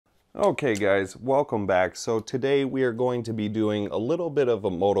Okay guys, welcome back. So today we are going to be doing a little bit of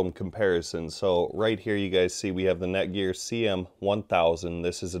a modem comparison. So right here you guys see we have the Netgear CM1000.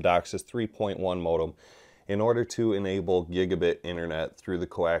 This is a DOCSIS 3.1 modem in order to enable gigabit internet through the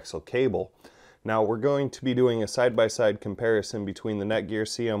coaxial cable. Now we're going to be doing a side-by-side comparison between the Netgear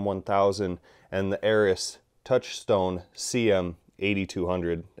CM1000 and the Arris Touchstone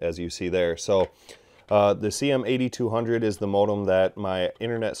CM8200 as you see there. So the CM8200 is the modem that my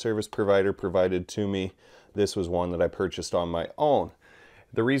internet service provider provided to me. This was one that I purchased on my own.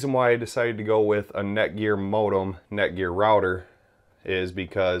 The reason why I decided to go with a Netgear modem, Netgear router, is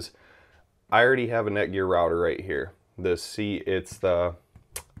because I already have a Netgear router right here. It's the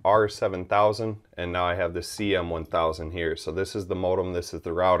R7000, and now I have the CM1000 here. So this is the modem, this is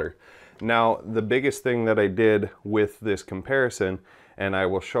the router. Now the biggest thing that I did with this comparison, and I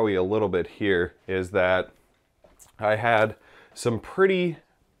will show you a little bit here, is that I had some pretty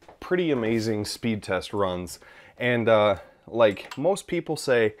amazing speed test runs. And like most people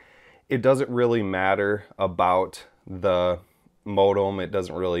say, it doesn't really matter about the modem, it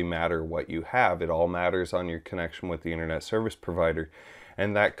doesn't really matter what you have, it all matters on your connection with the internet service provider.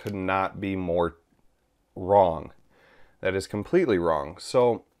 And that could not be more wrong. That is completely wrong.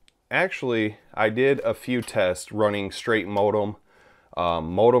 So actually I did a few tests running straight modem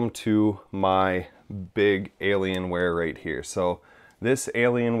to my big Alienware right here. So this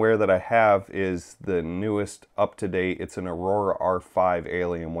Alienware that I have is the newest up-to-date. It's an Aurora R5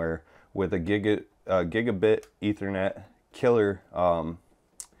 Alienware with a gigabit Ethernet killer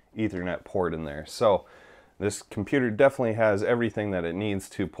Ethernet port in there. So this computer definitely has everything that it needs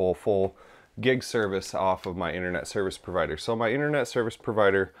to pull full gig service off of my internet service provider. So my internet service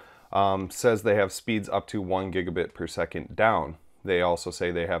provider says they have speeds up to 1 gigabit per second down. They also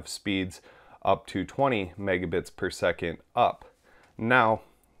say they have speeds up to 20 megabits per second up. Now,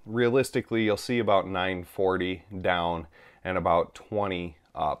 realistically, you'll see about 940 down and about 20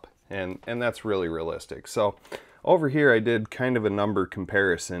 up. And that's really realistic. So over here, I did kind of a number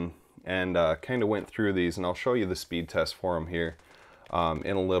comparison and kind of went through these, and I'll show you the speed test for them here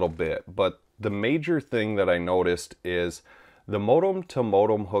in a little bit. But the major thing that I noticed is the modem to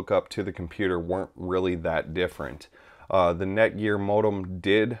modem hookup to the computer weren't really that different. The Netgear modem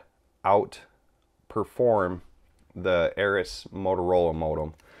did outperform the Arris Motorola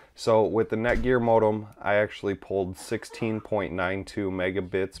modem. So with the Netgear modem, I actually pulled 16.92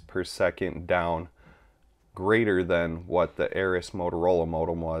 megabits per second down, greater than what the Arris Motorola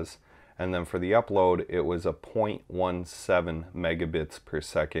modem was. And then for the upload, it was a 0.17 megabits per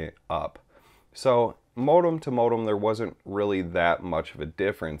second up. So modem to modem, there wasn't really that much of a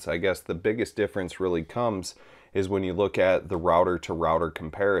difference. I guess the biggest difference really comes is when you look at the router to router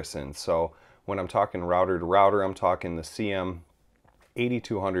comparison. So when I'm talking router to router, I'm talking the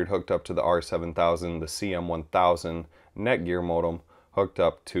CM8200 hooked up to the R7000, the CM1000 Netgear modem hooked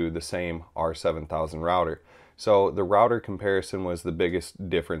up to the same R7000 router. So the router comparison was the biggest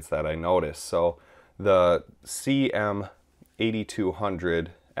difference that I noticed. So the CM8200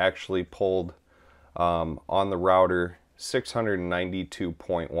 actually pulled on the router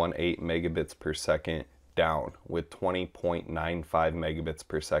 692.18 megabits per second down with 20.95 megabits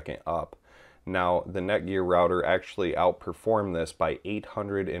per second up. Now the Netgear router actually outperformed this by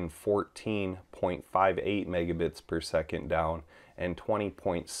 814.58 megabits per second down and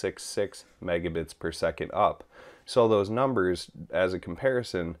 20.66 megabits per second up. So those numbers, as a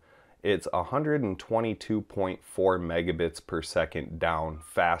comparison, it's 122.4 megabits per second down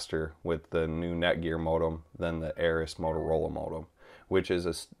faster with the new Netgear modem than the Arris Motorola modem, which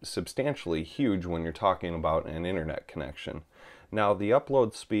is substantially huge when you're talking about an internet connection. Now the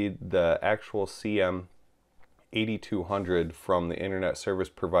upload speed, the actual CM8200 from the internet service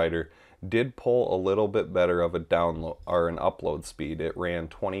provider did pull a little bit better of a download or an upload speed. It ran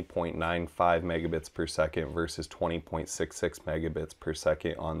 20.95 megabits per second versus 20.66 megabits per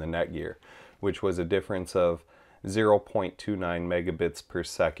second on the Netgear, which was a difference of 0.29 megabits per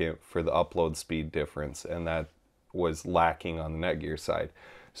second for the upload speed difference, and that was lacking on the Netgear side.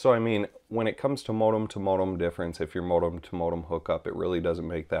 So I mean, when it comes to modem difference, if your modem to modem hookup, it really doesn't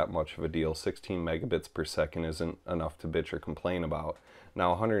make that much of a deal. 16 megabits per second isn't enough to bitch or complain about.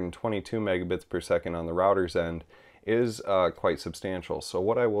 Now 122 megabits per second on the router's end is quite substantial. So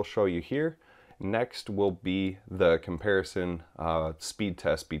what I will show you here next will be the comparison speed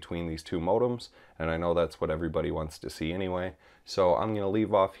test between these two modems, and I know that's what everybody wants to see anyway. So I'm going to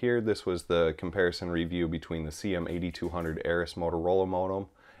leave off here. This was the comparison review between the CM8200 Arris Motorola modem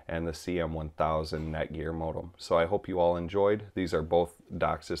and the CM1000 Netgear modem. So I hope you all enjoyed. These are both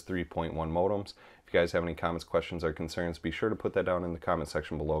DOCSIS 3.1 modems. If If you guys have any comments, questions, or concerns, be sure to put that down in the comment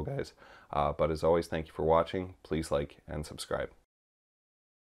section below, guys. But as always, thank you for watching. Please like and subscribe.